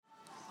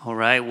All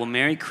right, well,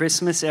 Merry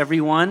Christmas,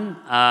 everyone.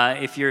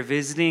 If you're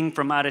visiting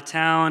from out of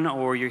town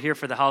or you're here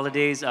for the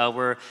holidays,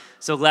 we're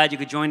so glad you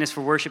could join us for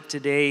worship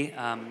today.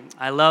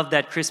 I love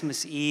that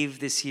Christmas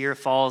Eve this year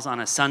falls on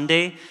a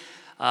Sunday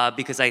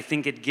because I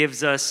think it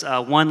gives us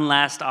one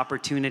last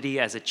opportunity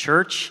as a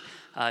church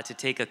to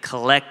take a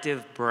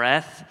collective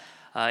breath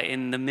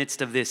in the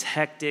midst of this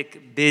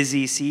hectic,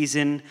 busy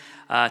season,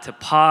 to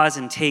pause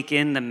and take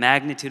in the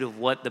magnitude of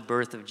what the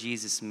birth of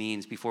Jesus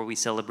means before we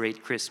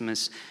celebrate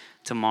Christmas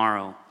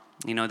tomorrow.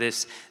 You know,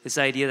 this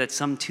idea that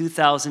some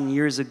 2,000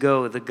 years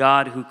ago, the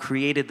God who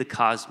created the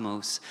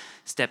cosmos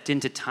stepped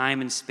into time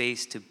and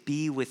space to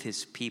be with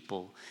his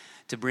people,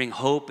 to bring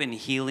hope and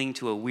healing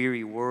to a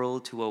weary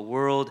world, to a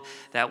world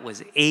that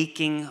was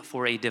aching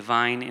for a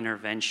divine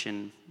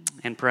intervention.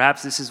 And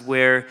perhaps this is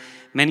where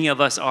many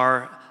of us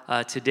are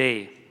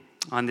today.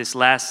 On this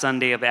last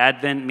Sunday of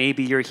Advent,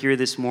 maybe you're here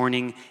this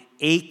morning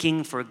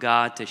aching for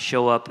God to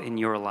show up in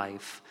your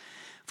life,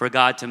 for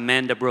God to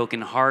mend a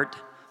broken heart,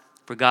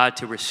 for God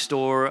to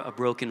restore a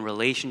broken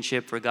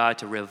relationship, for God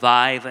to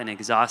revive an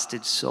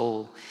exhausted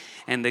soul.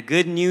 And the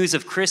good news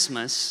of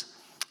Christmas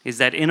is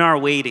that in our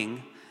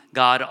waiting,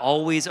 God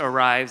always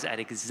arrives at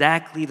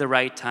exactly the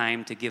right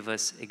time to give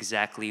us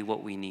exactly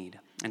what we need.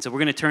 And so we're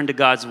going to turn to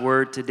God's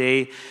word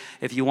today.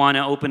 If you want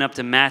to open up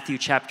to Matthew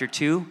chapter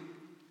 2,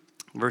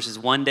 verses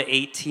 1 to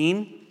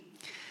 18.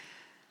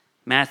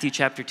 Matthew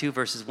chapter 2,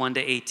 verses 1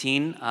 to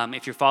 18.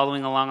 If you're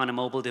following along on a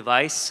mobile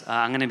device,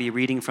 I'm going to be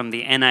reading from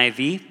the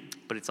NIV,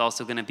 but it's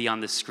also going to be on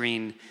the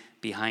screen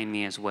behind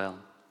me as well.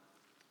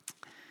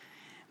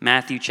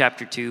 Matthew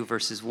chapter 2,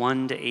 verses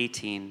 1 to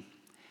 18.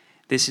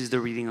 This is the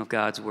reading of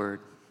God's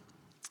word.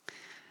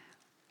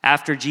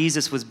 After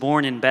Jesus was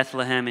born in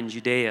Bethlehem in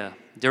Judea,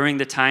 during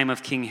the time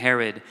of King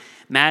Herod,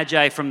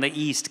 Magi from the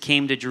east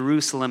came to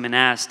Jerusalem and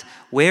asked,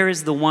 "Where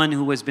is the one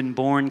who has been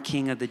born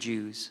King of the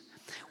Jews?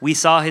 We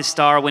saw his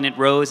star when it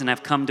rose and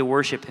have come to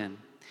worship him."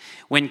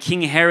 When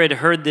King Herod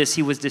heard this,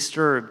 he was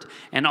disturbed,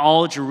 and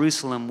all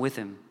Jerusalem with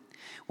him.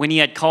 When he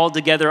had called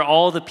together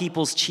all the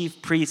people's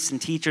chief priests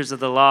and teachers of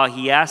the law,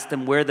 he asked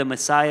them where the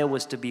Messiah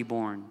was to be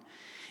born.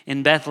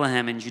 "In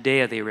Bethlehem in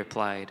Judea," they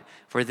replied,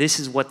 "for this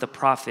is what the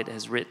prophet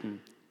has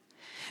written.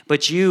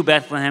 But you,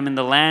 Bethlehem, in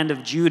the land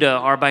of Judah,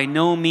 are by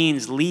no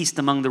means least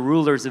among the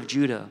rulers of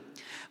Judah.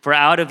 For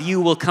out of you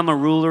will come a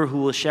ruler who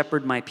will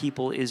shepherd my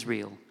people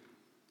Israel."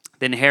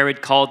 Then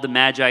Herod called the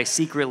Magi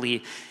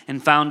secretly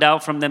and found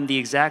out from them the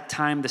exact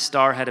time the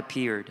star had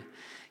appeared.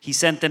 He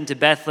sent them to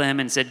Bethlehem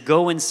and said,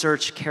 "Go and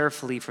search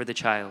carefully for the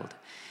child.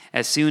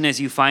 As soon as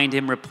you find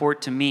him,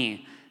 report to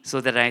me,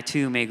 so that I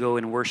too may go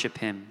and worship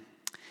him."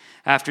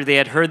 After they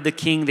had heard the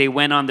king, they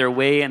went on their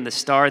way, and the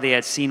star they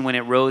had seen when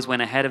it rose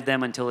went ahead of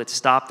them until it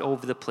stopped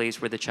over the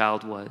place where the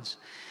child was.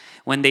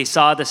 When they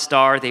saw the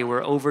star, they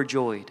were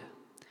overjoyed.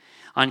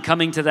 On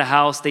coming to the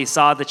house, they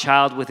saw the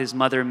child with his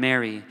mother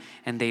Mary,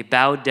 and they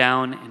bowed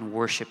down and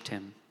worshipped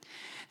him.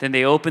 Then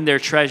they opened their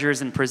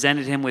treasures and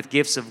presented him with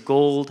gifts of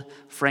gold,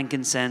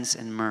 frankincense,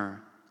 and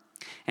myrrh.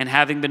 And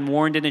having been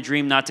warned in a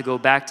dream not to go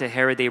back to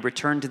Herod, they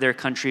returned to their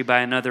country by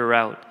another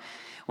route.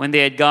 When they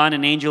had gone,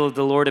 an angel of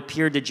the Lord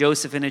appeared to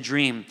Joseph in a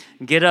dream.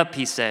 "Get up,"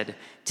 he said,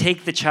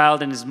 "take the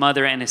child and his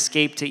mother and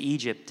escape to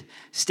Egypt.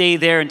 Stay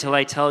there until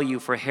I tell you,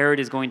 for Herod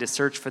is going to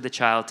search for the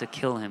child to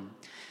kill him."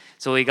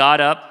 So he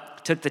got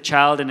up, took the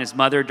child and his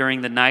mother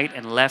during the night,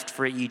 and left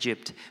for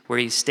Egypt, where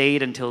he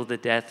stayed until the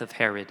death of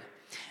Herod.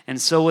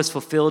 And so was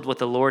fulfilled what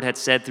the Lord had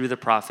said through the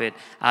prophet,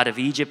 "Out of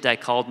Egypt I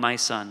called my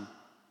son."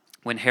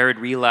 When Herod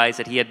realized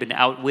that he had been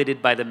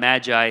outwitted by the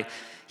Magi,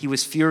 he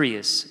was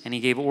furious, and he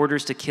gave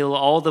orders to kill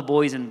all the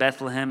boys in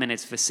Bethlehem and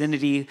its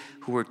vicinity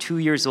who were 2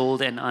 years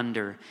old and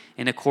under,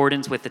 in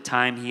accordance with the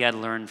time he had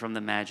learned from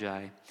the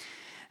Magi.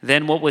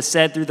 Then what was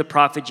said through the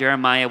prophet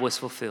Jeremiah was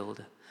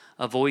fulfilled.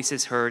 "A voice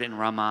is heard in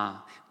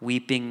Ramah,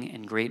 weeping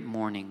and great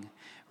mourning,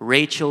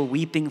 Rachel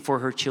weeping for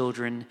her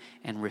children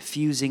and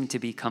refusing to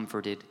be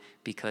comforted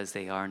because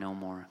they are no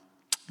more."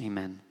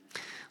 Amen.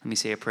 Let me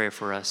say a prayer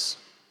for us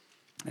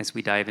as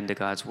we dive into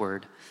God's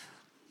word.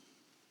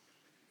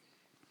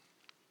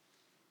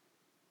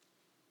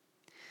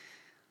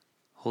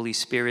 Holy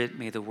Spirit,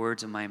 may the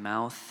words of my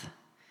mouth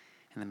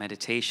and the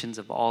meditations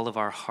of all of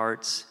our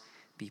hearts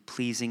be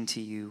pleasing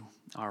to you,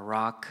 our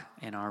rock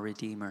and our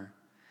Redeemer.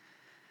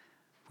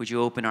 Would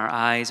you open our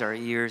eyes, our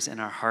ears, and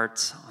our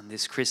hearts on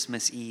this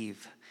Christmas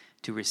Eve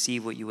to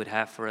receive what you would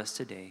have for us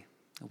today?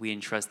 We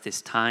entrust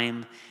this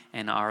time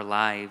and our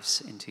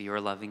lives into your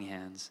loving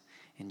hands.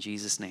 In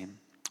Jesus' name,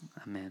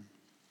 amen.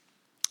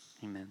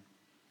 Amen.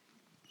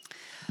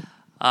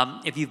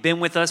 If you've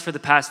been with us for the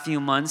past few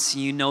months,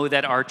 you know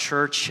that our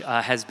church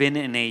has been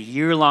in a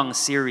year-long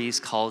series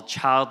called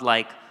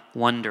Childlike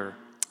Wonder,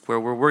 where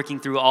we're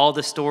working through all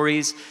the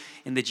stories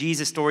in the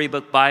Jesus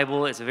Storybook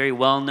Bible. It's a very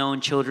well-known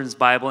children's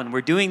Bible, and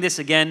we're doing this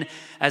again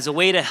as a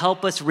way to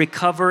help us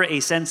recover a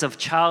sense of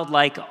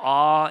childlike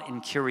awe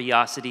and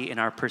curiosity in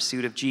our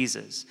pursuit of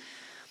Jesus.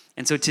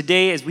 And so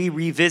today, as we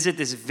revisit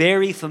this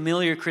very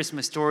familiar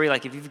Christmas story,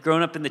 like if you've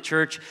grown up in the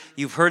church,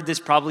 you've heard this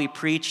probably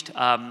preached,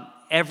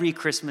 every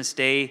Christmas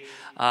day,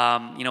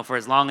 for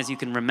as long as you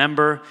can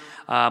remember.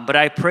 But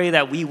I pray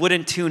that we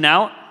wouldn't tune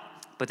out,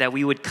 but that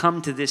we would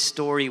come to this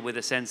story with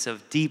a sense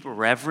of deep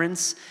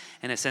reverence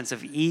and a sense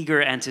of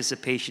eager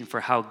anticipation for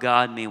how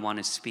God may want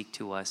to speak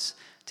to us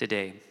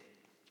today.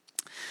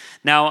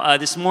 Now,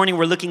 this morning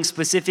we're looking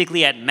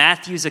specifically at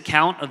Matthew's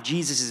account of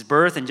Jesus'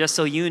 birth. And just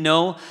so you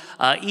know,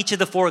 each of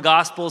the four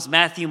Gospels,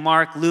 Matthew,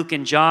 Mark, Luke,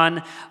 and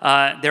John,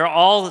 they're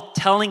all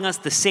telling us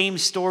the same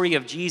story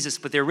of Jesus,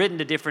 but they're written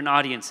to different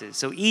audiences.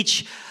 So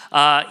each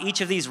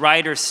of these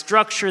writers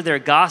structure their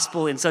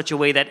Gospel in such a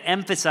way that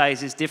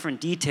emphasizes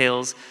different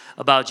details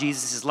about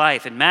Jesus'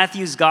 life. And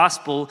Matthew's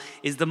Gospel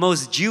is the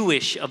most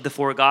Jewish of the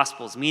four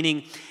Gospels,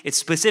 meaning it's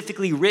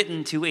specifically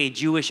written to a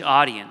Jewish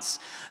audience.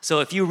 So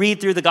if you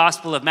read through the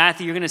Gospel of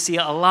Matthew, you're going to see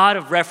a lot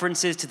of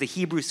references to the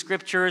Hebrew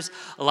Scriptures,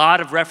 a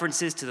lot of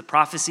references to the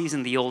prophecies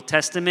in the Old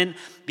Testament,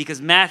 because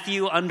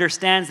Matthew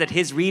understands that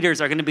his readers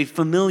are going to be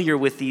familiar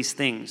with these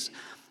things,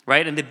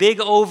 right? And the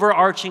big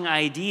overarching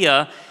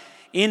idea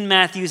in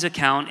Matthew's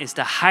account is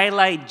to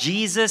highlight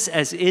Jesus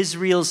as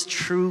Israel's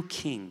true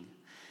king,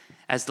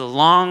 as the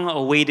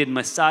long-awaited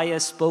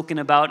Messiah spoken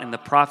about in the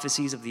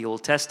prophecies of the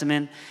Old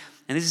Testament.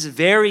 And this is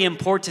very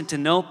important to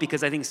note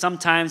because I think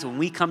sometimes when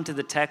we come to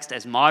the text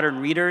as modern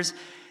readers,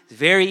 it's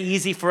very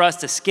easy for us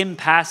to skim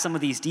past some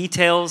of these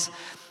details.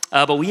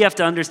 But we have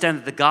to understand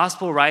that the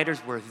gospel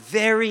writers were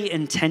very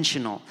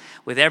intentional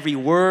with every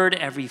word,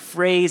 every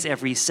phrase,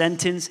 every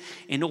sentence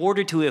in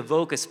order to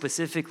evoke a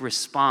specific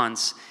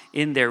response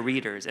in their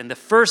readers. And the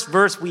first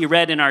verse we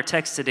read in our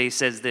text today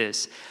says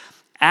this: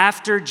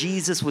 "After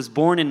Jesus was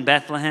born in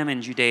Bethlehem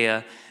in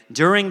Judea,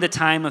 during the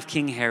time of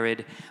King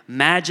Herod,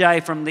 Magi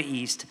from the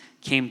east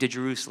came to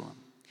Jerusalem."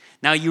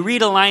 Now you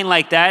read a line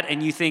like that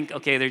and you think,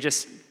 okay, they're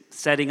just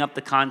setting up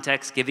the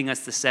context, giving us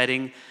the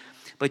setting.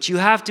 But you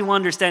have to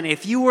understand,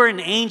 if you were an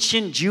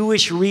ancient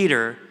Jewish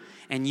reader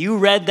and you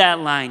read that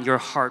line, your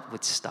heart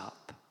would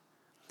stop.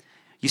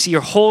 You see,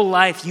 your whole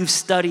life you've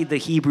studied the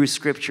Hebrew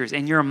Scriptures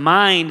and your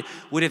mind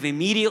would have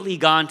immediately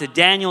gone to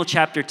Daniel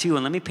chapter 2.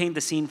 And let me paint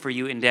the scene for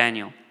you in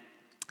Daniel.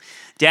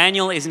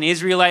 Daniel is an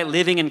Israelite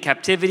living in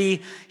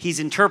captivity. He's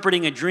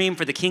interpreting a dream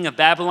for the king of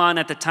Babylon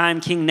at the time,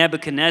 King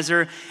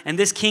Nebuchadnezzar. And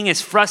this king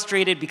is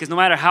frustrated because no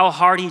matter how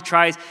hard he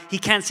tries, he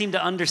can't seem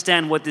to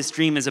understand what this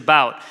dream is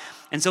about.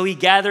 And so he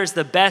gathers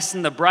the best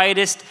and the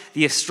brightest,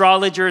 the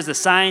astrologers, the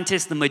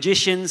scientists, the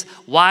magicians,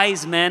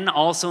 wise men,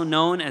 also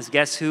known as,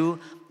 guess who?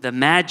 The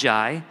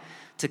Magi,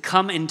 to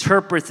come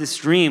interpret this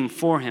dream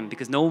for him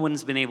because no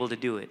one's been able to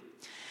do it.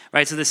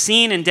 Right, so the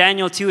scene in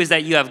Daniel 2 is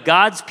that you have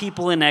God's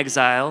people in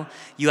exile,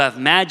 you have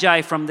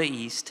Magi from the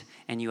east,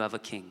 and you have a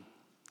king,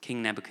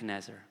 King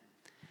Nebuchadnezzar.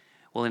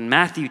 Well, in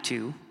Matthew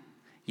 2,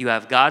 you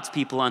have God's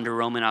people under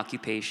Roman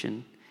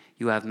occupation,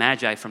 you have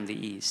Magi from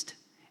the east,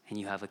 and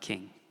you have a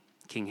king,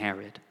 King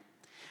Herod.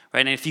 Right,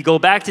 and if you go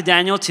back to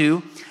Daniel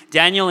 2,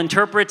 Daniel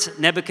interprets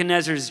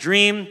Nebuchadnezzar's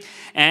dream,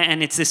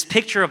 and it's this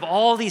picture of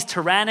all these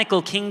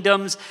tyrannical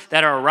kingdoms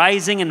that are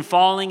rising and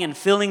falling and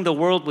filling the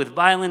world with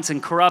violence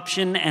and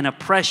corruption and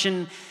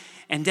oppression.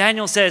 And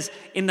Daniel says,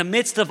 in the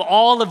midst of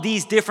all of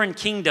these different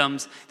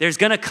kingdoms, there's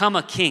going to come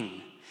a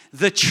king,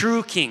 the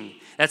true king,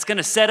 that's going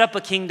to set up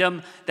a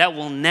kingdom that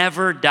will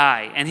never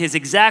die. And his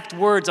exact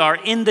words are,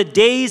 in the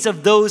days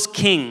of those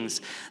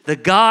kings, the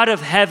God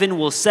of heaven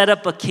will set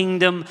up a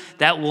kingdom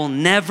that will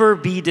never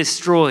be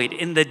destroyed.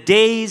 In the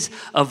days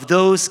of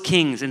those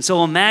kings. And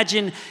so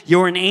imagine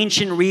you're an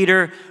ancient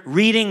reader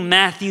reading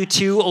Matthew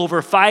 2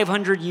 over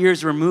 500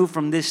 years removed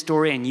from this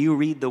story, and you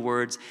read the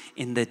words,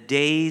 in the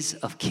days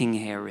of King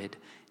Herod,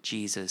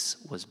 Jesus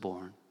was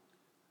born.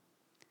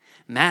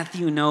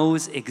 Matthew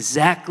knows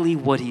exactly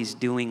what he's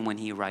doing when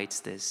he writes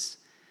this.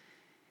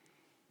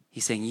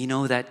 He's saying, you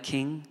know that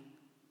king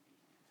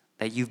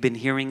that you've been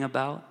hearing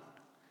about,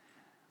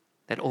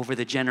 that over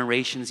the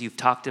generations you've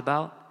talked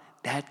about,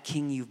 that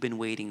king you've been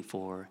waiting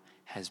for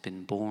has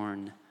been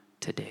born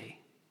today.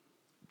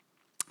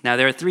 Now,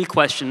 there are three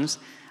questions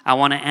I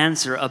want to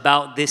answer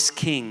about this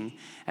king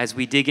as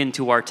we dig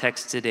into our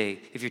text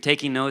today. If you're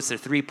taking notes, there are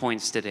 3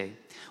 points today.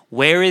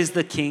 Where is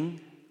the king?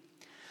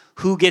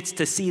 Who gets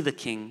to see the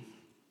king?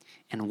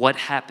 And what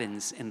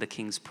happens in the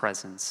king's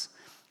presence?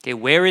 Okay,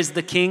 where is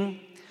the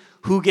king?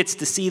 Who gets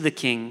to see the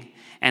king?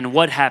 And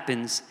what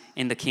happens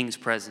in the king's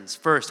presence?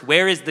 First,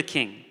 where is the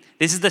king?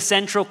 This is the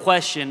central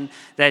question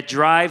that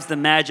drives the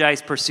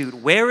Magi's pursuit.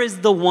 Where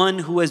is the one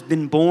who has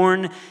been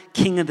born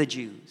King of the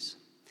Jews?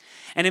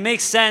 And it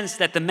makes sense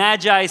that the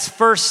Magi's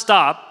first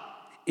stop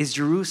is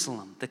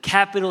Jerusalem, the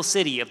capital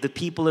city of the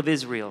people of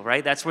Israel,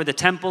 right? That's where the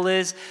temple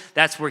is.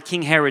 That's where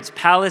King Herod's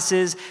palace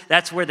is.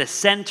 That's where the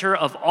center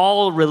of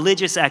all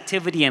religious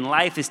activity and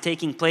life is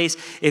taking place.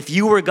 If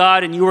you were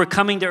God and you were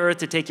coming to earth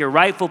to take your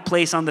rightful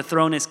place on the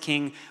throne as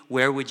king,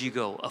 where would you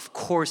go? Of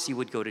course you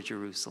would go to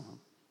Jerusalem.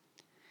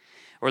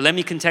 Or let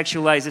me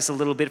contextualize this a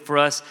little bit for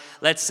us.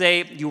 Let's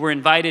say you were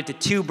invited to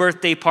 2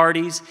 birthday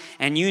parties,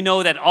 and you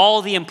know that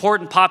all the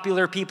important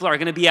popular people are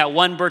going to be at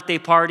one birthday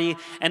party,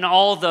 and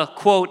all the,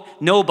 quote,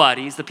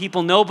 nobodies, the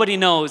people nobody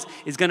knows,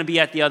 is going to be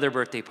at the other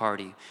birthday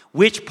party.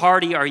 Which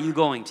party are you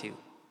going to?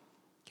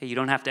 Okay, you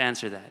don't have to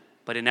answer that.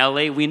 But in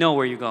LA, we know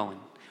where you're going.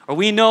 Or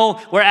we know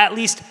where at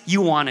least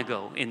you want to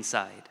go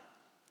inside.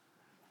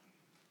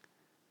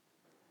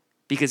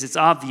 Because it's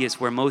obvious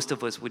where most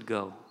of us would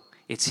go.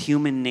 It's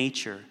human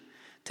nature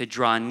to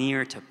draw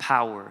near to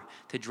power,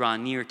 to draw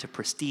near to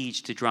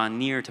prestige, to draw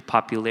near to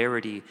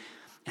popularity.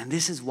 And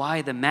this is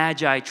why the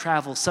Magi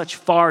travel such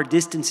far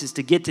distances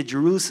to get to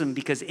Jerusalem,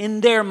 because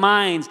in their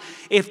minds,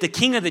 if the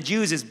King of the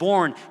Jews is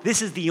born,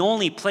 this is the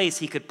only place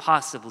he could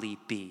possibly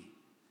be,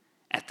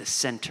 at the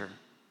center.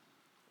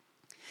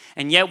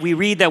 And yet we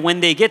read that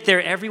when they get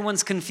there,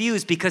 everyone's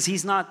confused because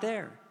he's not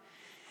there.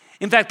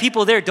 In fact,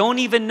 people there don't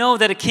even know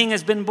that a king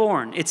has been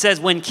born. It says,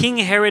 when King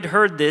Herod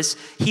heard this,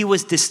 he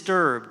was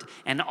disturbed,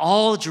 and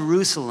all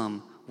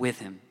Jerusalem with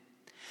him.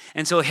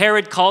 And so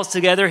Herod calls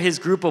together his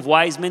group of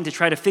wise men to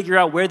try to figure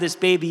out where this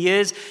baby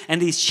is.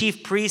 And these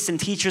chief priests and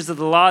teachers of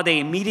the law, they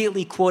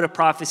immediately quote a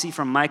prophecy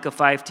from Micah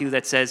 5:2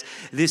 that says,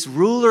 this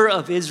ruler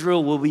of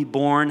Israel will be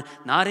born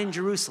not in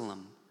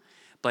Jerusalem,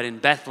 but in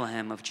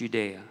Bethlehem of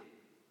Judea.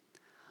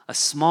 A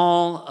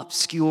small,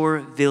 obscure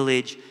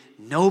village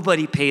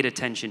nobody paid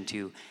attention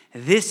to.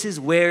 This is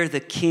where the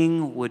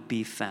king would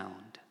be found.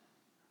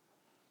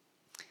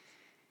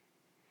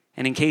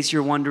 And in case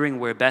you're wondering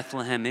where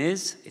Bethlehem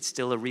is, it's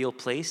still a real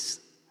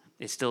place.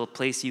 It's still a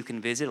place you can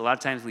visit. A lot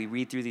of times we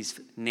read through these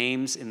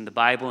names in the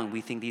Bible and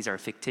we think these are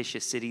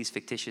fictitious cities,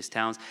 fictitious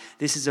towns.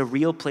 This is a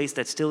real place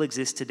that still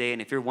exists today.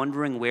 And if you're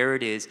wondering where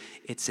it is,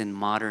 it's in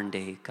modern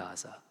day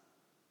Gaza.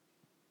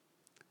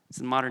 It's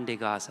in modern day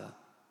Gaza.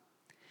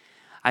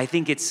 I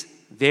think it's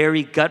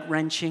very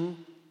gut-wrenching,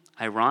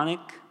 ironic,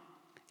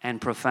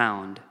 and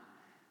profound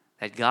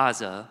that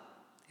Gaza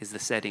is the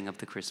setting of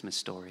the Christmas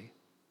story.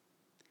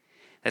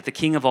 That the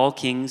King of all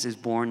kings is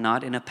born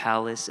not in a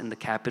palace in the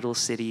capital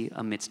city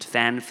amidst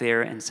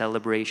fanfare and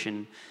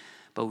celebration,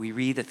 but we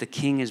read that the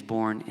king is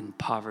born in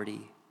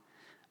poverty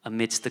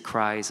amidst the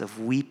cries of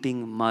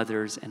weeping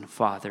mothers and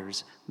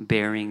fathers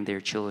bearing their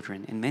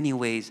children. In many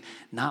ways,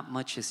 not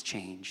much has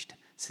changed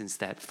since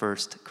that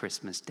first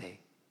Christmas day.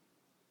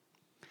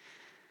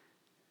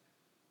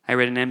 I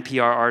read an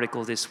NPR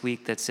article this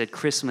week that said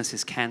Christmas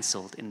is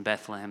canceled in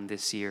Bethlehem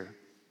this year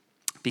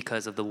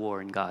because of the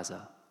war in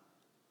Gaza.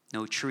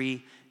 No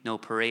tree, no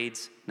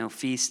parades, no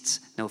feasts,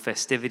 no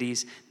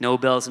festivities, no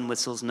bells and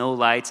whistles, no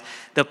lights.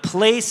 The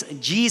place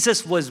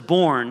Jesus was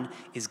born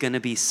is going to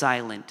be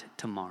silent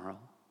tomorrow.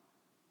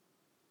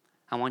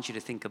 I want you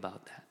to think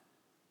about that.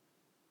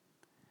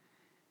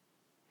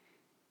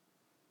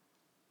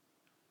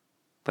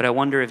 But I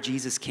wonder if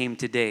Jesus came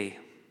today,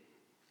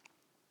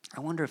 I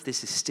wonder if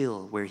this is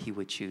still where he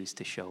would choose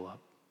to show up.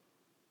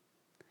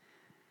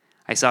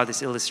 I saw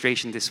this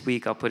illustration this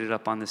week. I'll put it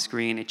up on the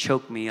screen. It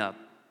choked me up.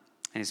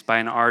 And it's by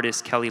an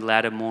artist, Kelly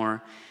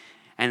Lattimore.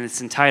 And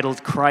it's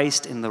entitled,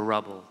 Christ in the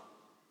Rubble.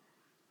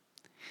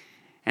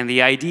 And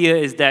the idea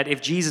is that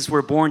if Jesus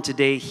were born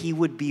today, he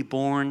would be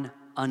born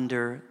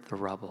under the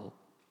rubble.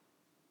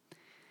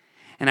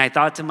 And I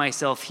thought to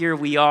myself, here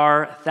we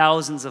are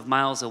thousands of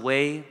miles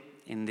away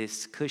in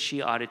this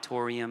cushy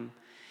auditorium,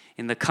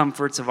 in the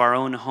comforts of our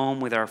own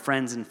home with our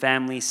friends and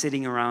family,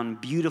 sitting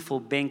around beautiful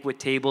banquet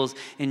tables,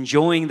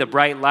 enjoying the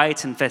bright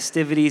lights and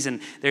festivities.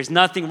 And there's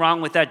nothing wrong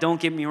with that. Don't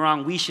get me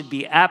wrong. We should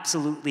be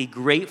absolutely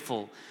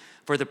grateful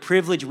for the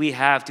privilege we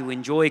have to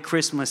enjoy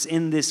Christmas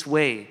in this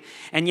way.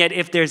 And yet,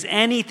 if there's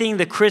anything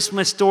the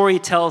Christmas story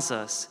tells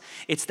us,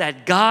 it's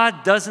that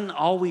God doesn't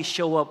always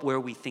show up where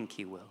we think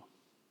he will.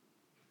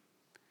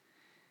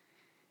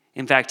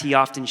 In fact, he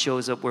often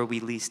shows up where we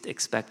least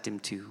expect him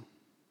to.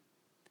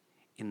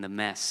 In the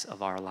mess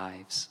of our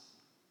lives,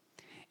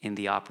 in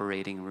the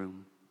operating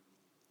room,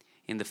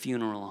 in the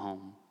funeral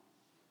home,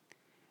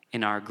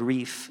 in our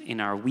grief,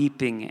 in our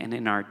weeping, and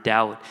in our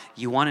doubt.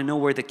 You want to know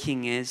where the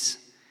king is?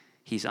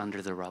 He's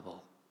under the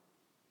rubble.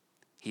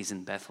 He's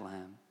in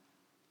Bethlehem.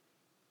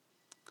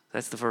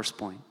 That's the first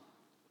point.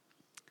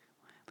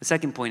 The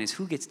second point is,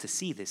 who gets to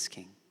see this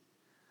king?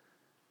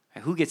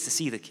 Who gets to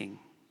see the king?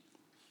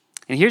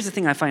 And here's the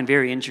thing I find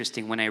very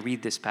interesting when I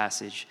read this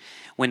passage.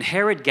 When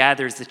Herod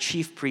gathers the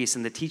chief priests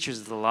and the teachers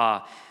of the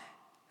law,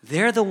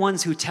 they're the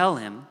ones who tell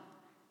him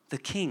the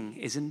king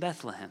is in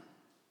Bethlehem.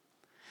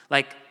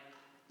 Like,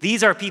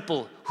 these are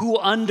people who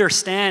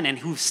understand and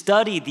who've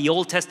studied the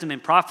Old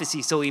Testament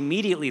prophecy, so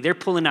immediately they're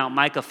pulling out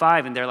Micah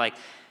 5 and they're like,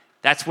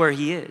 that's where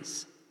he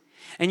is.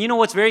 And you know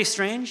what's very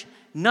strange?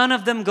 None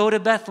of them go to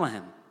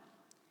Bethlehem.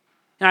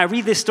 And I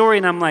read this story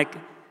and I'm like,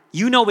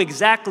 you know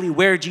exactly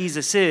where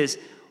Jesus is.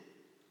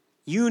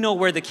 You know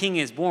where the king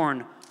is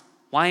born.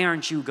 Why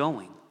aren't you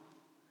going?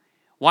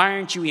 Why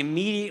aren't you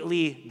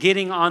immediately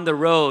getting on the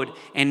road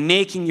and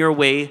making your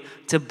way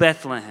to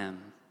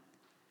Bethlehem?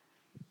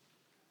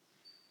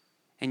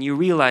 And you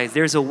realize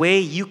there's a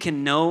way you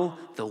can know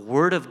the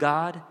Word of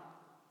God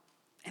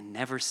and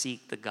never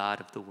seek the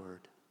God of the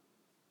Word.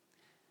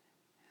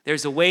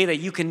 There's a way that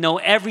you can know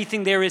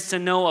everything there is to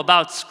know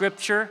about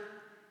Scripture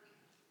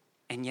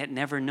and yet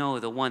never know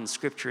the one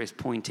Scripture is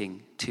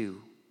pointing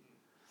to.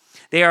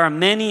 There are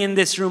many in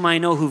this room I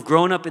know who've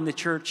grown up in the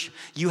church.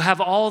 You have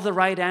all the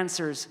right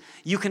answers.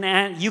 You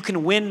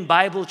can win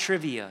Bible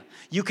trivia.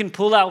 You can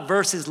pull out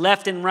verses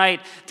left and right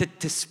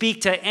to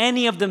speak to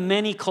any of the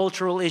many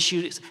cultural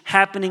issues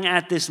happening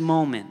at this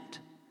moment.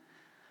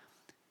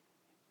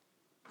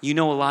 You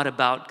know a lot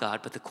about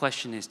God, but the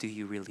question is, do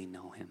you really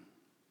know him?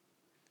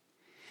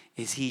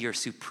 Is he your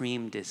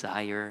supreme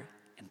desire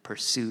and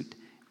pursuit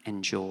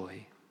and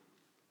joy?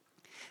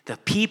 The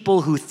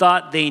people who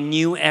thought they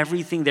knew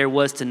everything there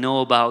was to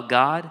know about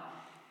God,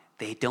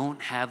 they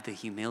don't have the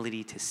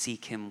humility to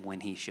seek him when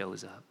he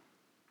shows up.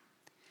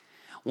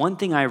 One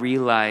thing I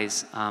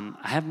realize, I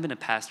haven't been a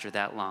pastor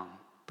that long,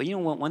 but you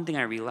know what? One thing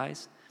I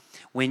realize,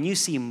 when you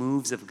see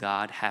moves of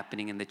God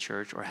happening in the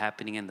church or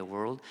happening in the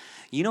world,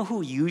 you know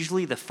who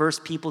usually the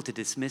first people to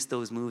dismiss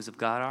those moves of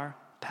God are?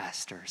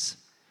 Pastors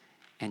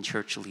and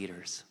church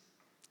leaders.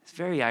 It's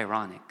very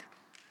ironic,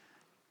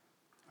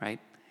 right?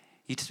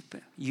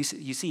 You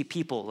see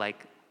people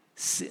like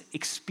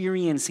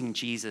experiencing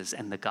Jesus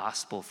and the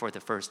gospel for the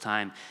first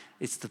time.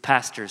 It's the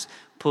pastors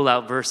pull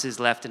out verses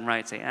left and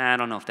right, say, I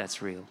don't know if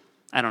that's real.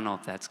 I don't know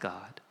if that's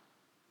God.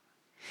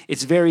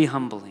 It's very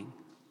humbling.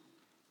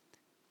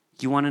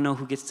 You want to know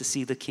who gets to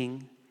see the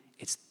king?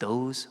 It's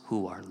those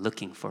who are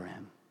looking for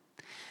him.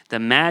 The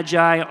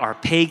Magi are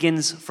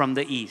pagans from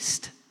the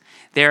east.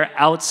 They're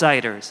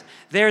outsiders.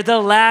 They're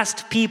the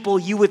last people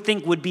you would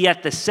think would be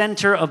at the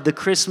center of the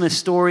Christmas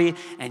story,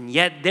 and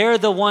yet they're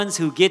the ones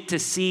who get to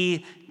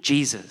see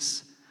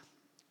Jesus.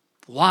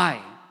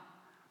 Why?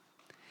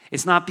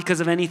 It's not because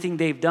of anything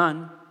they've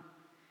done.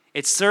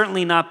 It's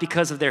certainly not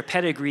because of their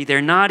pedigree.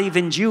 They're not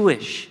even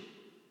Jewish.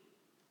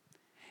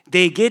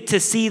 They get to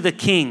see the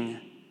king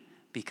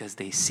because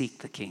they seek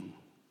the king.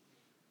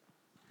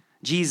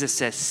 Jesus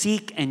says,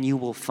 seek and you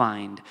will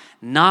find.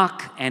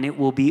 Knock and it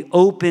will be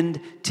opened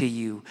to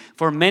you.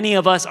 For many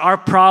of us, our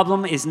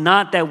problem is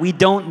not that we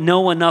don't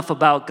know enough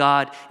about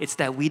God. It's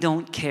that we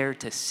don't care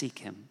to seek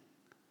him.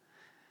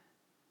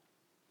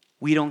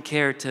 We don't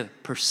care to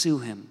pursue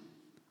him,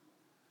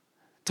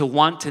 to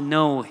want to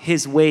know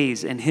his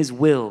ways and his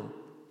will.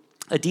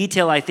 A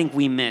detail I think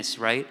we miss,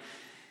 right,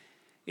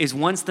 is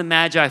once the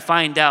Magi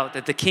find out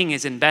that the king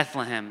is in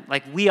Bethlehem,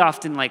 like we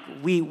often,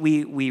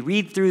 we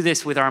read through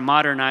this with our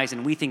modern eyes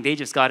and we think they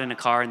just got in a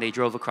car and they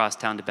drove across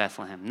town to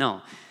Bethlehem.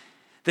 No.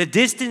 The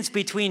distance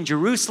between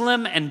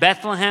Jerusalem and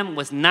Bethlehem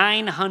was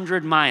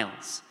 900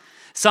 miles.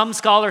 Some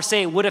scholars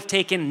say it would have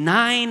taken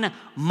 9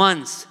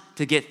 months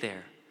to get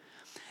there.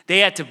 They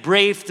had to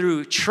brave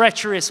through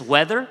treacherous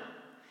weather.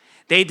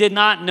 They did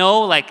not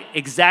know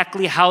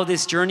exactly how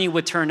this journey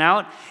would turn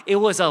out. It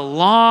was a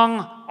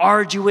long,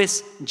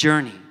 arduous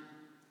journey.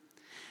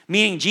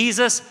 Meaning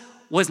Jesus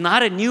was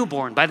not a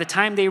newborn by the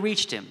time they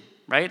reached him,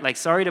 right?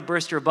 Sorry to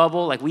burst your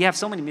bubble. We have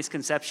so many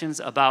misconceptions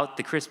about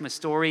the Christmas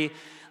story.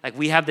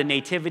 We have the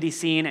nativity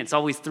scene, and it's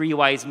always 3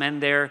 wise men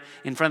there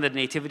in front of the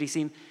nativity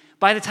scene.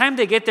 By the time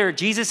they get there,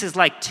 Jesus is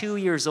 2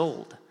 years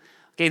old.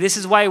 Okay, this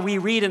is why we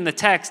read in the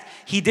text,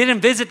 he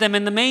didn't visit them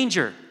in the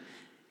manger.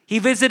 He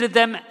visited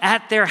them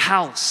at their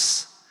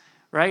house,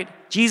 right?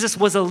 Jesus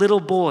was a little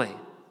boy.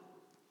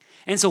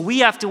 And so we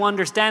have to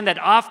understand that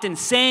often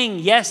saying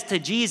yes to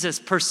Jesus,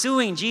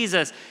 pursuing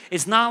Jesus,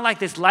 is not like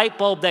this light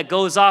bulb that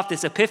goes off,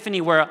 this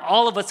epiphany where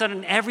all of a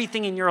sudden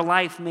everything in your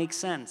life makes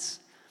sense.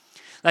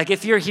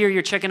 If you're here,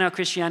 you're checking out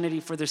Christianity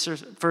for the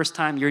first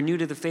time, you're new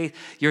to the faith,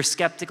 you're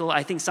skeptical.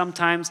 I think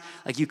sometimes,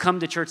 you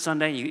come to church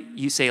Sunday,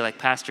 you say,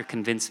 Pastor,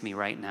 convince me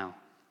right now.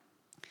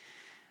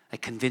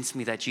 Convince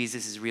me that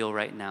Jesus is real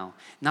right now.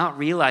 Not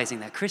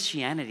realizing that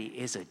Christianity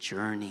is a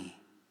journey.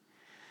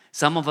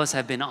 Some of us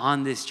have been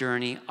on this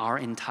journey our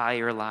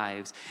entire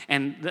lives.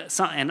 And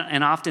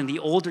often the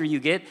older you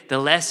get, the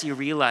less you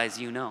realize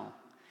you know.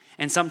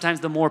 And sometimes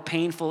the more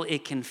painful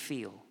it can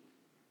feel.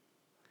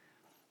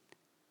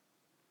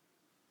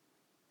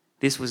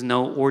 This was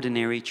no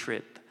ordinary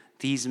trip.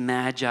 These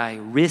Magi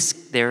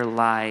risked their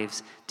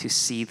lives to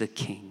see the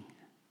king.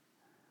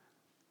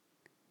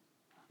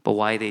 But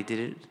why they did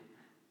it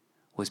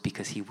was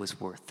because he was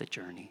worth the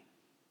journey.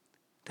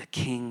 The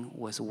king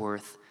was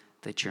worth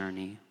the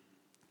journey.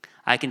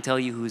 I can tell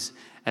you,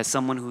 as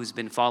someone who's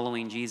been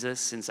following Jesus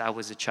since I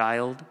was a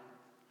child,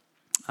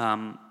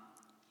 I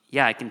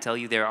can tell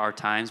you there are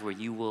times where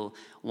you will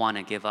want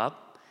to give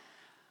up.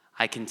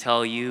 I can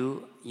tell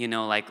you,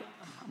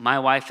 my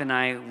wife and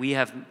I, we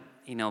have,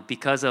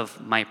 because of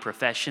my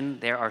profession,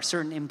 there are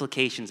certain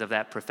implications of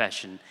that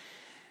profession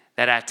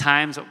that at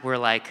times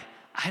we're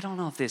I don't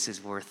know if this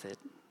is worth it.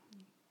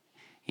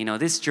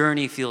 This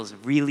journey feels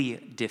really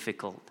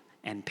difficult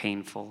and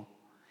painful.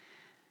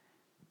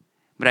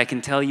 But I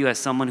can tell you, as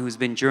someone who's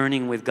been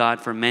journeying with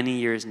God for many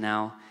years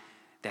now,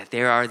 that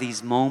there are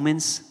these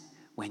moments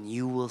when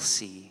you will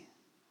see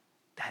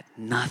that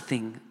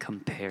nothing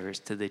compares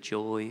to the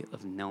joy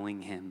of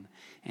knowing him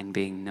and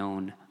being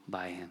known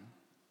by him.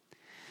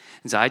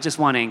 And so I just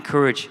want to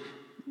encourage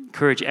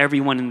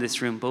everyone in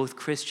this room, both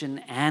Christian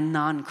and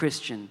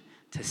non-Christian,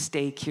 to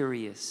stay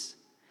curious.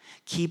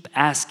 Keep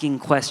asking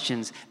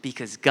questions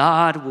because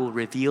God will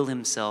reveal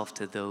himself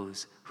to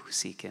those who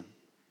seek him.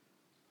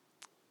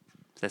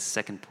 That's the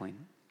second point.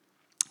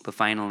 But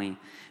finally,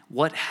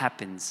 what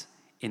happens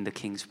in the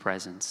king's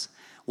presence?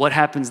 What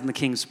happens in the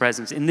king's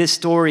presence? In this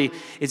story,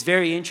 it's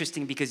very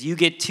interesting because you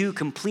get two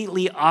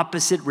completely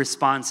opposite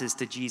responses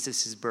to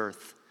Jesus'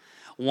 birth.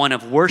 One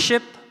of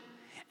worship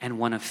and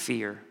one of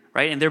fear,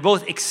 right? And they're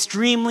both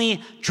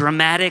extremely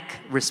dramatic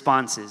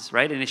responses,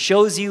 right? And it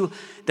shows you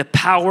the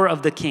power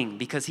of the king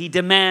because he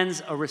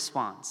demands a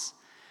response,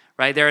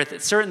 right? There are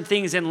certain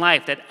things in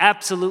life that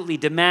absolutely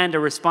demand a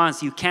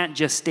response. You can't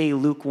just stay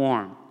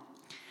lukewarm.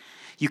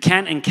 You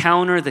can't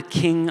encounter the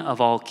King of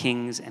all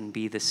kings and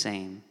be the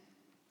same.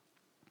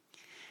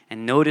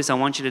 And I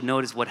want you to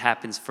notice what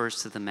happens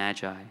first to the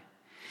Magi.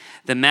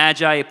 The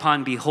Magi,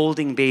 upon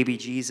beholding baby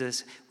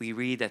Jesus, we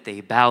read that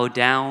they bow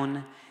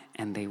down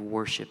and they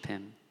worship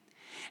him.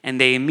 And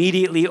they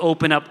immediately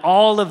open up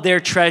all of their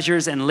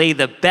treasures and lay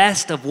the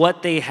best of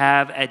what they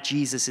have at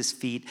Jesus'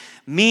 feet.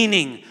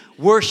 Meaning,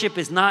 worship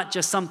is not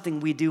just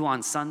something we do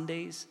on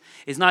Sundays.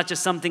 It's not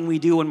just something we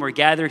do when we're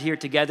gathered here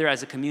together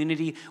as a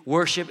community.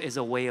 Worship is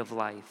a way of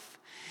life.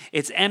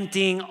 It's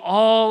emptying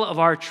all of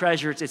our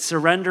treasures. It's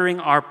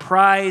surrendering our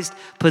prized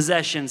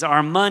possessions,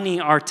 our money,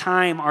 our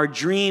time, our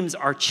dreams,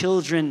 our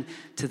children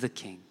to the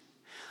King.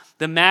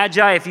 The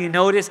Magi, if you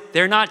notice,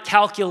 they're not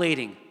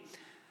calculating.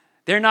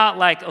 They're not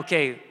like,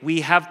 okay,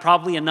 we have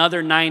probably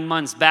another 9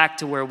 months back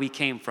to where we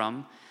came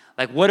from.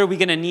 Like, what are we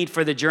going to need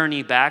for the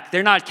journey back?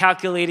 They're not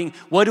calculating,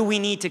 what do we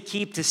need to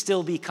keep to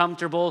still be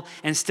comfortable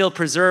and still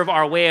preserve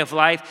our way of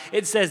life?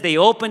 It says they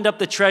opened up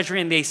the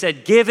treasury and they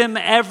said, give him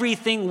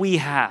everything we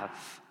have.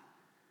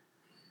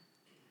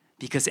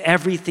 Because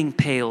everything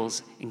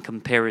pales in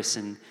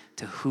comparison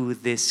to who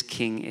this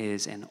king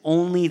is. And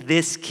only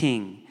this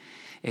king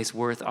is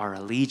worth our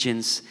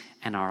allegiance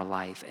and our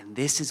life. And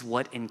this is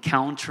what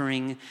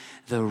encountering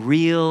the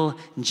real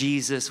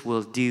Jesus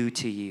will do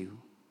to you.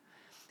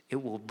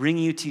 It will bring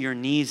you to your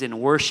knees in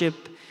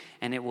worship,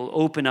 and it will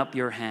open up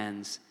your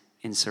hands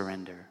in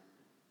surrender.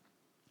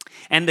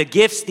 And the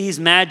gifts these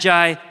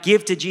Magi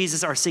give to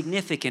Jesus are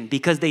significant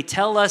because they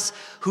tell us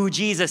who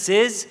Jesus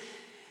is,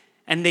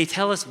 and they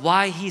tell us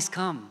why he's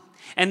come,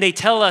 and they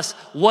tell us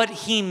what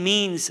he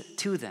means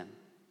to them.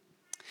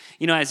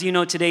 You know, as you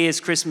know, today is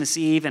Christmas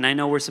Eve, and I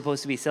know we're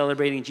supposed to be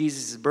celebrating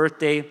Jesus'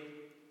 birthday,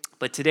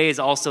 but today is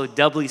also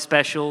doubly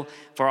special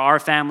for our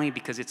family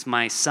because it's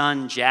my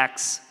son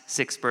Jack's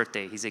 6th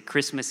birthday. He's a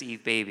Christmas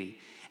Eve baby,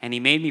 and he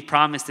made me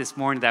promise this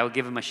morning that I would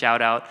give him a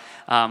shout out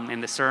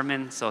in the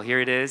sermon, so here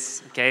it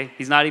is, okay?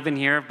 He's not even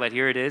here, but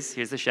here it is.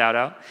 Here's the shout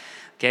out,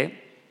 okay?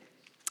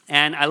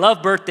 And I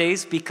love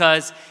birthdays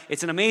because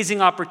it's an amazing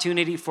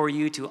opportunity for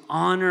you to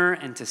honor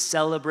and to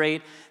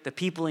celebrate the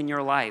people in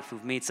your life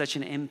who've made such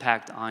an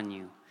impact on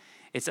you.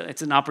 It's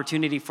an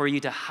opportunity for you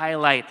to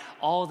highlight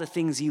all the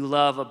things you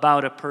love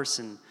about a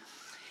person.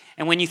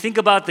 And when you think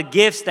about the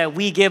gifts that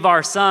we give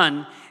our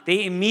son,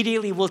 they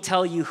immediately will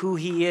tell you who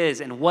he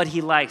is and what he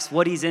likes,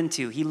 what he's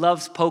into. He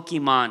loves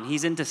Pokemon.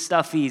 He's into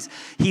stuffies.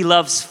 He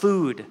loves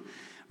food,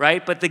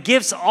 right? But the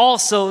gifts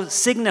also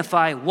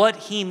signify what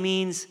he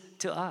means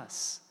to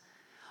us.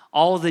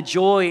 All the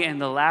joy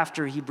and the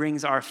laughter he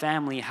brings our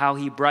family, how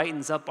he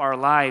brightens up our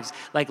lives.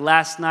 Like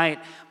last night,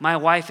 my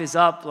wife is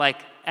up like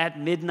at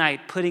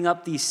midnight putting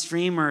up these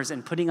streamers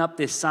and putting up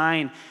this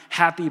sign,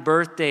 happy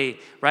birthday,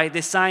 right?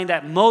 This sign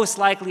that most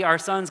likely our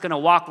son's going to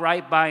walk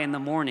right by in the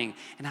morning.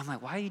 And I'm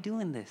like, why are you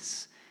doing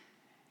this?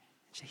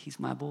 She said, he's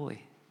my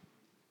boy.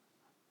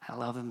 I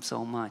love him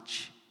so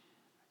much.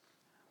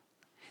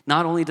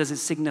 Not only does it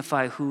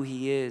signify who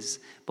he is,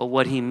 but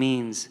what he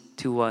means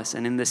to us.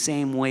 And in the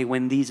same way,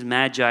 when these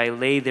Magi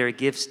lay their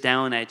gifts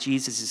down at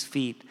Jesus'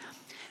 feet,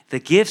 the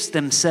gifts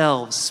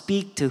themselves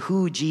speak to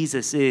who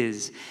Jesus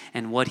is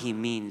and what he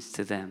means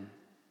to them.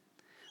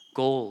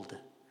 Gold,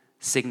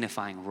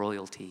 signifying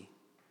royalty,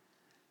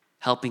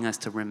 helping us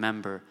to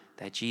remember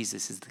that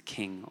Jesus is the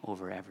king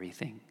over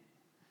everything.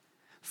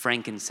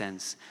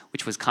 Frankincense,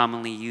 which was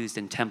commonly used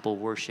in temple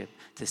worship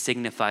to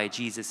signify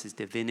Jesus'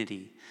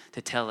 divinity,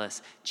 to tell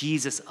us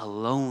Jesus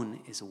alone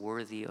is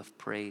worthy of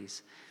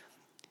praise.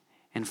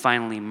 And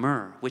finally,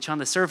 myrrh, which on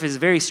the surface is a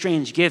very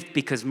strange gift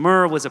because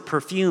myrrh was a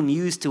perfume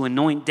used to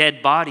anoint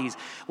dead bodies.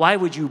 Why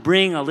would you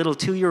bring a little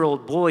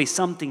 2-year-old boy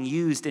something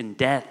used in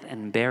death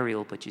and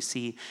burial? But you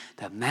see,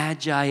 the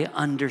Magi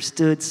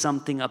understood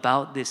something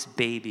about this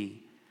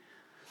baby.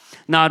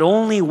 Not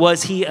only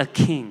was he a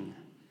king,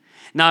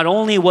 not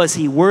only was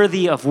he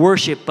worthy of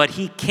worship, but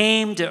he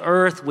came to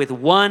earth with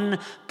one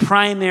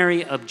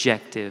primary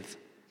objective: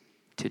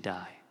 to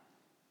die,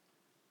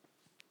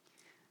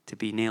 to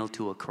be nailed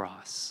to a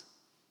cross,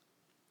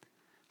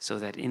 so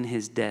that in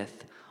his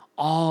death,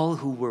 all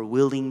who were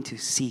willing to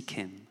seek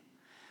him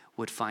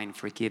would find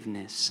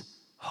forgiveness,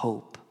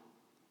 hope,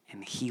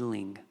 and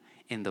healing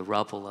in the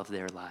rubble of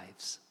their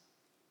lives.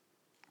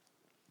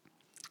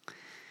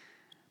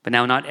 But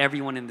now, not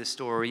everyone in the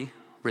story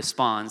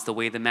responds the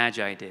way the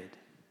Magi did.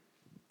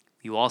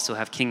 You also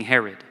have King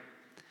Herod.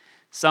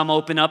 Some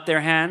open up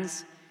their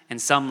hands,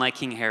 and some, like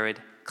King Herod,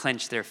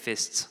 clench their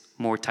fists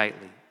more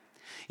tightly.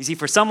 You see,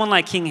 for someone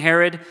like King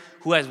Herod,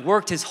 who has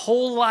worked his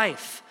whole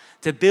life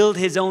to build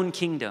his own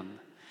kingdom,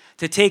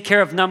 to take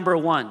care of number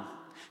one,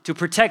 to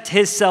protect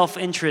his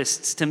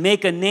self-interests, to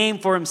make a name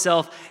for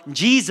himself,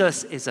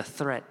 Jesus is a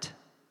threat.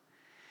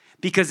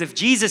 Because if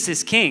Jesus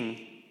is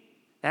king,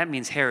 that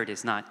means Herod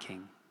is not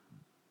king.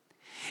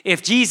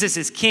 If Jesus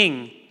is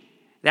king,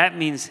 that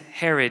means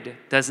Herod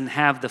doesn't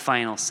have the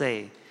final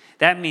say.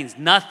 That means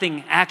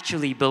nothing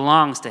actually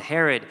belongs to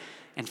Herod.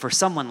 And for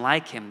someone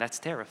like him, that's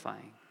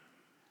terrifying.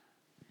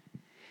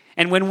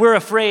 And when we're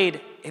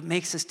afraid, it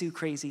makes us do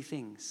crazy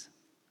things.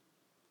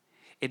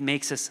 It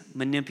makes us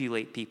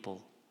manipulate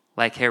people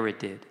like Herod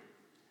did.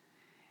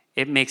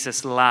 It makes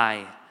us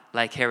lie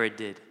like Herod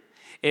did.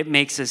 It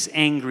makes us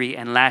angry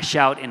and lash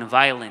out in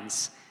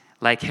violence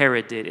like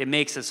Herod did. It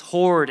makes us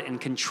hoard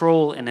and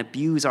control and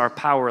abuse our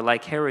power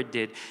like Herod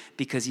did.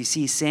 Because you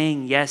see,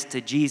 saying yes to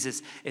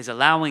Jesus is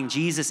allowing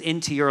Jesus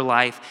into your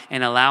life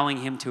and allowing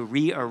him to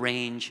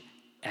rearrange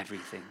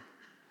everything.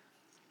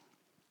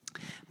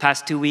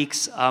 Past 2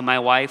 weeks, my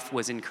wife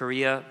was in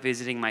Korea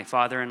visiting my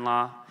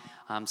father-in-law.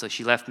 So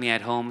she left me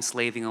at home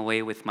slaving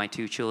away with my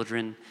 2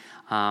 children.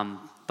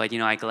 But,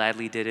 I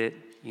gladly did it,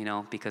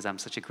 because I'm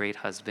such a great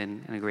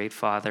husband and a great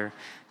father,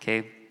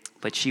 okay?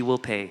 But she will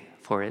pay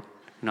for it.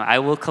 I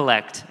will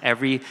collect.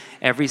 Every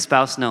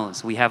spouse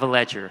knows. We have a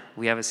ledger.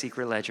 We have a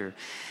secret ledger.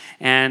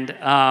 And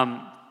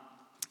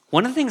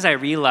one of the things I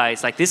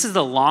realized, this is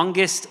the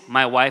longest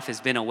my wife has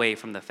been away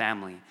from the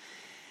family.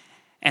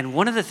 And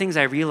one of the things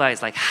I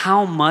realized,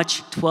 how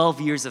much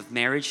 12 years of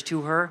marriage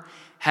to her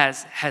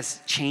has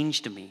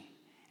changed me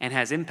and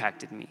has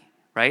impacted me,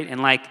 right?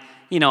 And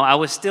I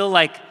was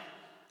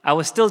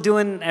still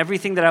doing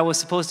everything that I was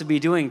supposed to be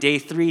doing day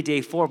 3,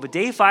 day 4. But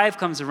day 5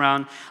 comes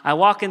around, I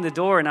walk in the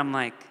door and I'm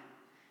like,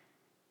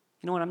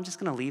 you know what, I'm just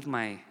going to leave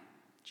my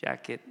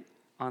jacket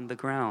on the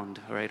ground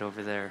right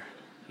over there,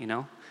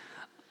 I'm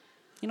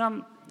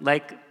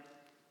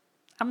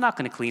not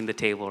going to clean the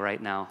table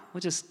right now.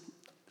 We'll just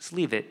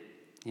leave it,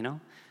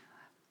 I'm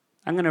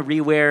going to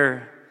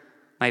rewear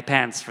my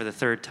pants for the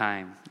 3rd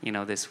time,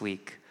 this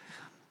week.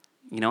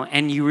 And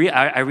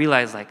I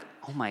realized,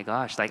 oh my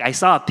gosh, I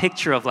saw a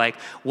picture of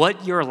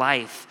what your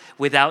life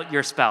without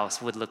your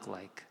spouse would look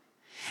like.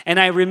 And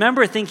I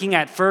remember thinking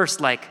at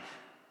first,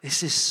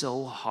 this is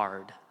so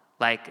hard.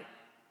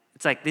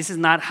 This is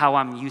not how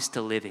I'm used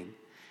to living,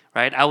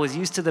 right? I was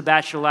used to the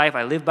bachelor life.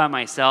 I lived by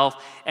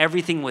myself.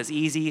 Everything was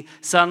easy.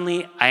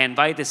 Suddenly, I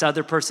invite this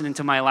other person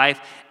into my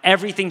life.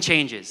 Everything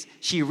changes.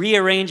 She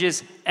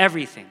rearranges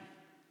everything.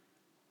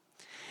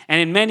 And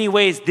in many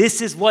ways,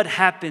 this is what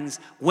happens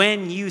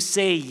when you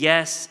say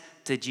yes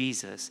to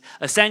Jesus.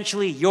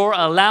 Essentially, you're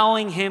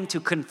allowing him to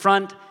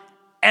confront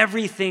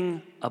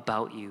everything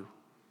about you.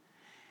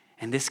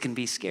 And this can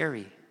be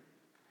scary.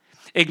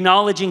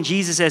 Acknowledging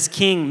Jesus as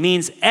king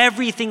means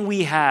everything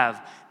we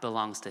have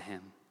belongs to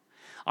him.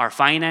 Our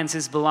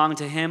finances belong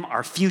to him.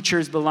 Our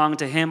futures belong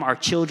to him. Our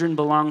children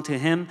belong to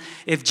him.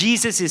 If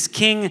Jesus is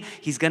king,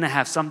 he's going to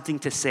have something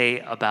to say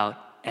about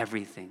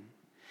everything.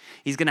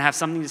 He's going to have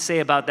something to say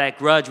about that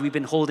grudge we've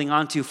been holding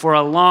on to for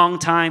a long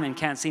time and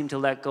can't seem to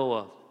let go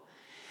of.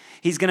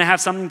 He's going to have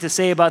something to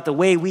say about the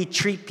way we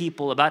treat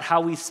people, about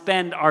how we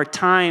spend our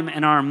time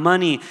and our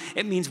money.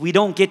 It means we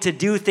don't get to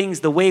do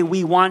things the way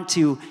we want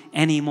to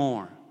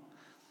anymore.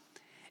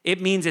 It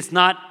means it's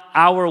not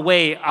our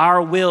way,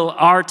 our will,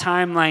 our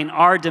timeline,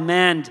 our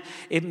demand.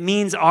 It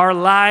means our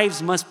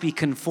lives must be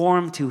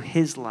conformed to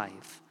his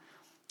life,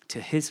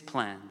 to his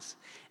plans,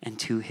 and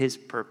to his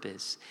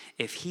purpose.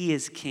 If he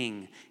is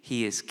king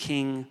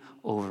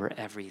over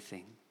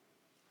everything.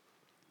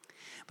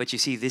 But you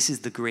see, this is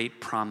the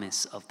great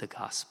promise of the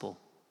gospel.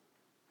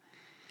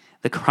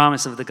 The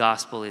promise of the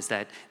gospel is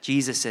that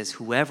Jesus says,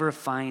 whoever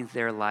finds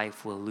their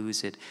life will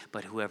lose it,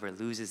 but whoever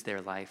loses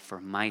their life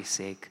for my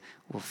sake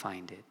will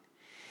find it.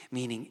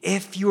 Meaning,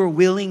 if you're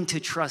willing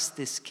to trust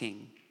this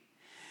king,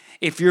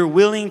 if you're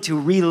willing to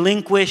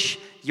relinquish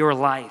your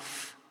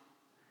life,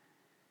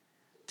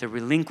 to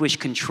relinquish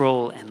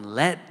control and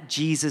let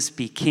Jesus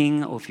be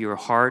king of your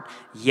heart.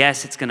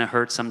 Yes, it's going to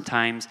hurt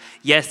sometimes.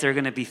 Yes, there are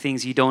going to be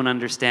things you don't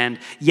understand.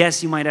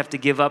 Yes, you might have to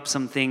give up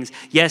some things.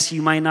 Yes,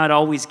 you might not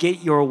always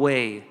get your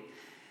way.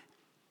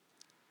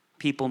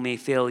 People may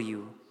fail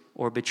you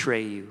or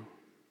betray you.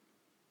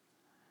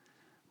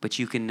 But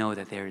you can know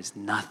that there is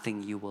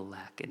nothing you will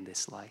lack in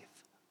this life.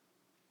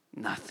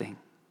 Nothing.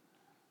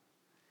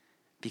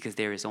 Because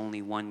there is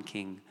only one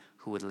king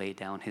who would lay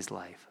down his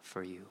life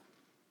for you.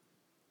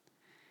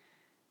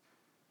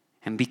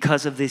 And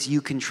because of this, you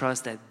can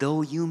trust that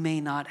though you may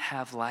not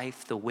have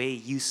life the way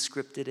you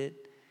scripted it,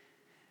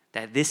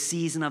 that this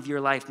season of your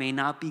life may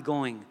not be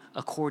going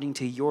according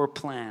to your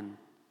plan,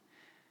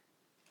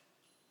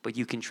 but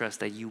you can trust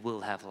that you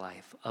will have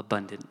life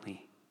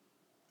abundantly.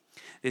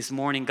 This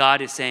morning,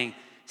 God is saying,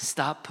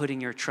 stop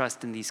putting your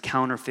trust in these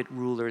counterfeit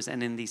rulers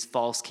and in these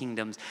false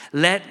kingdoms.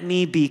 Let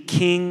me be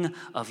king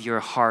of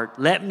your heart.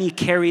 Let me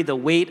carry the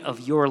weight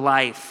of your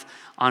life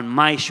on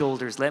my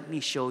shoulders. Let me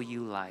show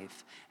you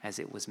life as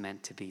it was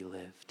meant to be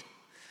lived.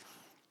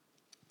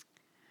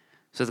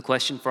 So the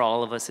question for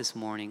all of us this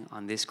morning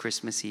on this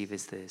Christmas Eve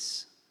is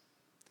this: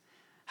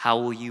 How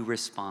will you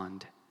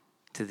respond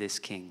to this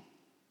King,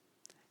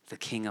 the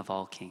King of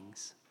all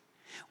kings?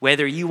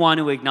 Whether you want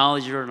to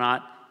acknowledge it or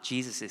not,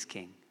 Jesus is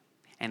King,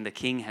 and the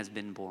King has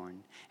been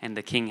born, and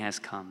the King has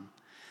come.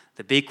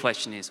 The big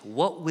question is,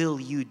 what will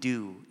you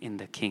do in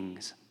the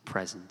King's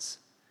presence?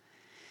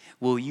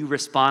 Will you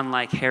respond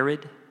like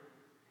Herod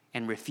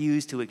and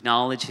refuse to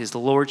acknowledge his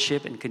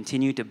lordship and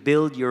continue to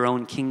build your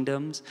own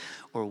kingdoms?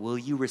 Or will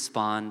you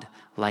respond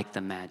like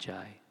the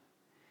Magi,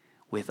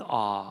 with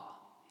awe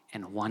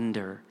and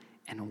wonder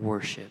and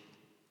worship?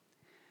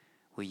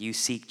 Will you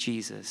seek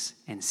Jesus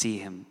and see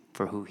him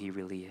for who he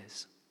really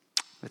is?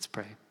 Let's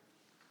pray.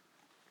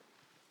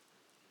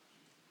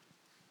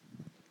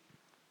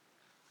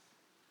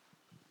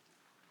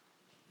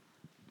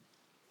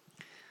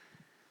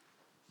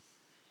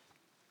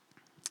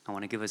 I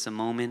want to give us a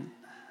moment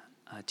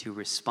to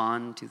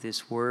respond to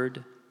this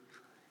word.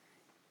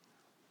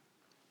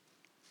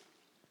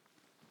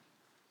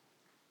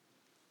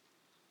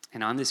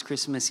 And on this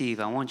Christmas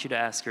Eve, I want you to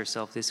ask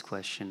yourself this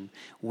question: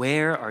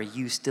 where are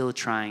you still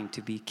trying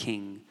to be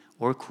king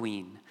or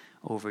queen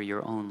over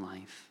your own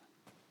life?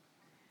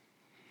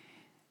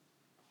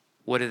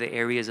 What are the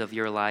areas of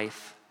your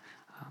life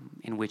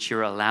in which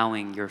you're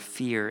allowing your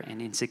fear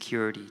and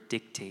insecurity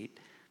dictate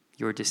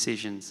your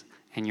decisions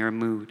and your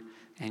mood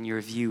and your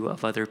view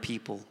of other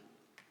people?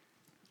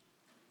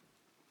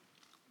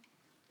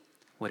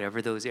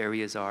 Whatever those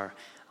areas are,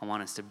 I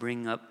want us to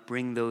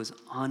bring those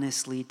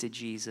honestly to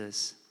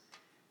Jesus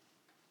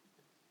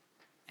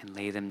and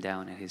lay them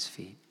down at his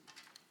feet.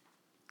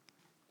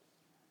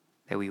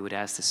 That we would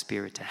ask the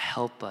Spirit to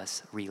help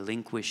us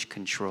relinquish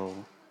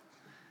control,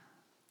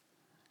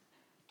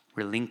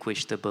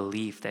 relinquish the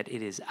belief that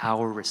it is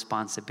our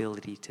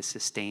responsibility to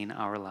sustain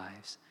our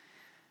lives.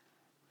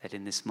 That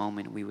in this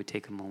moment we would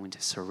take a moment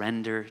to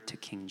surrender to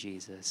King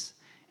Jesus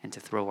and to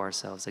throw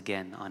ourselves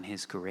again on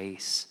his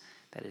grace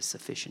that is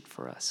sufficient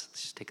for us.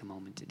 Let's just take a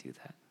moment to do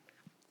that.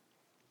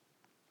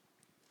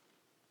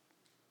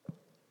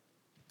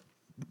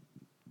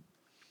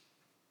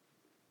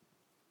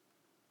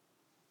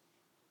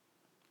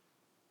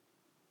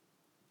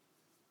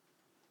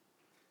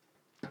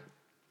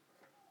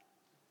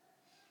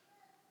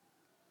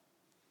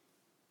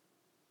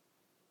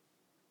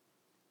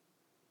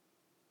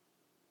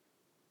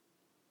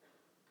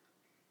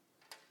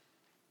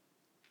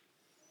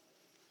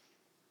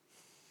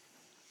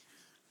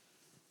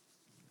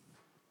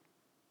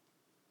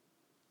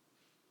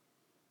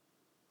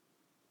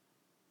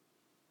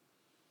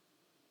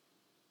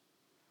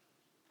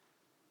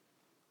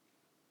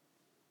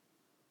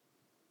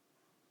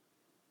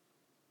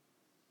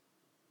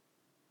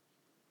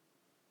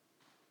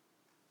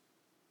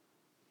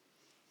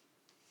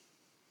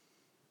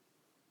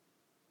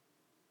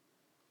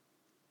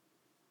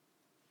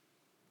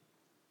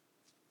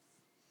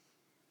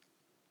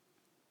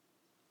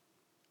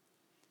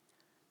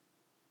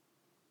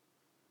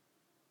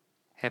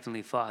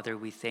 Heavenly Father,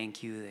 we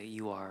thank you that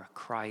you are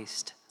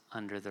Christ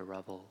under the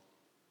rubble.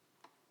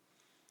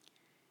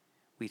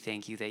 We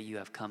thank you that you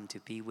have come to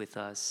be with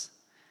us,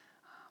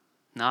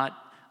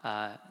 not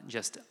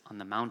just on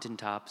the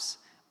mountaintops,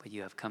 but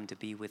you have come to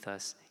be with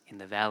us in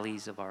the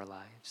valleys of our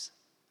lives,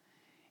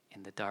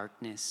 in the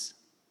darkness,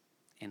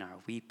 in our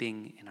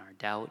weeping, in our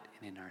doubt,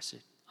 and in our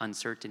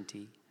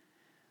uncertainty.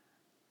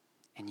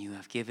 And you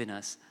have given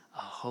us a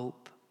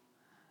hope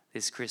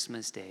this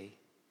Christmas day,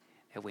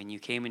 that when you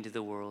came into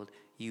the world,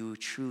 you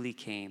truly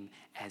came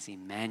as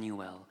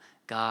Emmanuel,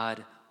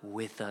 God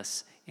with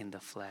us in the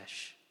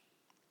flesh.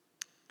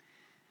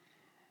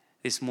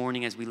 This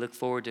morning, as we look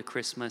forward to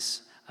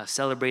Christmas,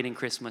 celebrating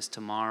Christmas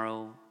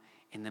tomorrow,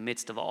 in the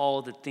midst of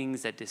all the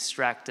things that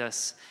distract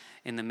us,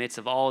 in the midst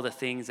of all the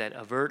things that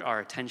avert our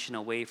attention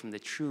away from the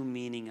true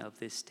meaning of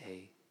this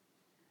day,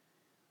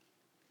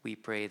 we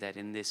pray that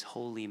in this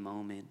holy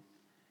moment,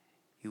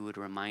 you would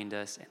remind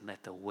us and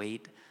let the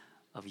weight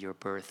of your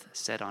birth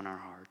set on our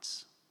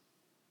hearts.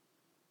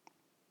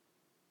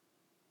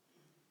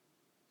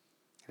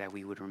 That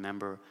we would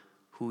remember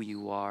who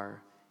you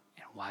are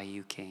and why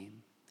you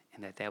came,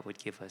 and that would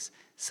give us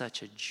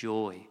such a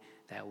joy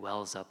that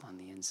wells up on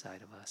the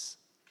inside of us.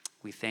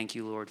 We thank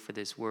you, Lord, for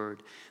this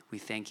word. We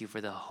thank you for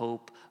the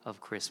hope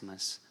of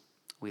Christmas.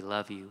 We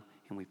love you,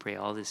 and we pray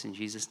all this in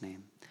Jesus'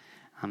 name.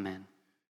 Amen.